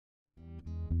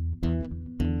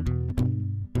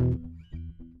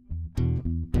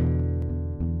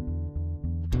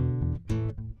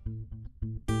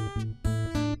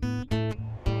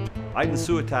Aiden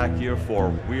Suatak here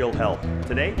for Wheel Health.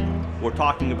 Today, we're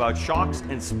talking about shocks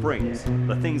and springs,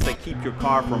 the things that keep your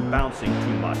car from bouncing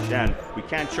too much. And we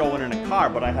can't show it in a car,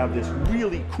 but I have this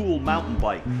really cool mountain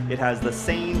bike. It has the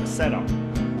same setup.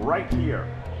 Right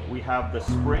here, we have the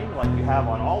spring like you have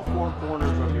on all four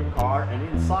corners of your car, and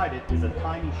inside it is a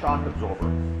tiny shock absorber.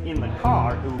 In the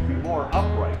car, it will be more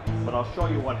upright, but I'll show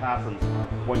you what happens.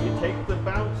 When you take the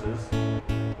bounces,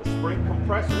 the spring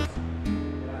compresses,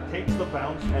 takes the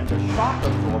bounce, and the shock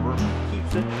absorber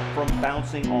keeps it from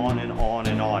bouncing on and on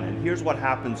and on. And here's what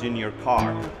happens in your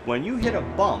car. When you hit a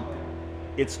bump,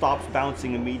 it stops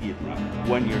bouncing immediately.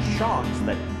 When your shocks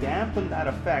that dampen that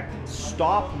effect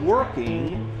stop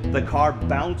working, the car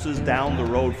bounces down the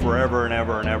road forever and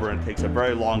ever and ever, and takes a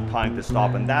very long time to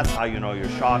stop, and that's how you know your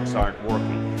shocks aren't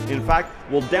working. In fact,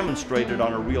 we'll demonstrate it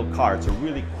on a real car. It's a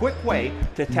really quick way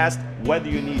to test whether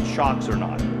you need shocks or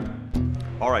not.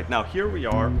 All right, now here we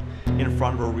are in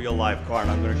front of a real live car, and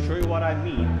I'm going to show you what I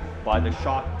mean by the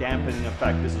shock dampening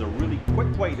effect. This is a really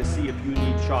quick way to see if you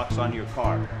need shocks on your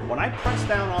car. When I press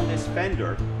down on this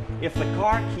fender, if the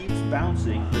car keeps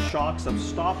bouncing, the shocks have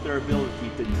stopped their ability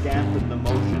to dampen the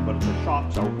motion. But if the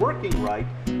shocks are working right,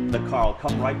 the car will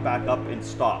come right back up and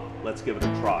stop. Let's give it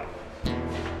a try.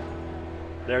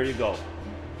 There you go.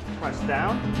 Press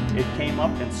down, it came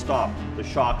up and stopped. The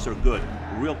shocks are good.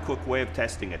 Real quick way of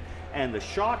testing it. And the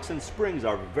shocks and springs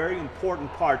are a very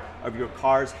important part of your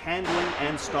car's handling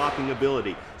and stopping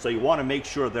ability. So you want to make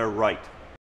sure they're right.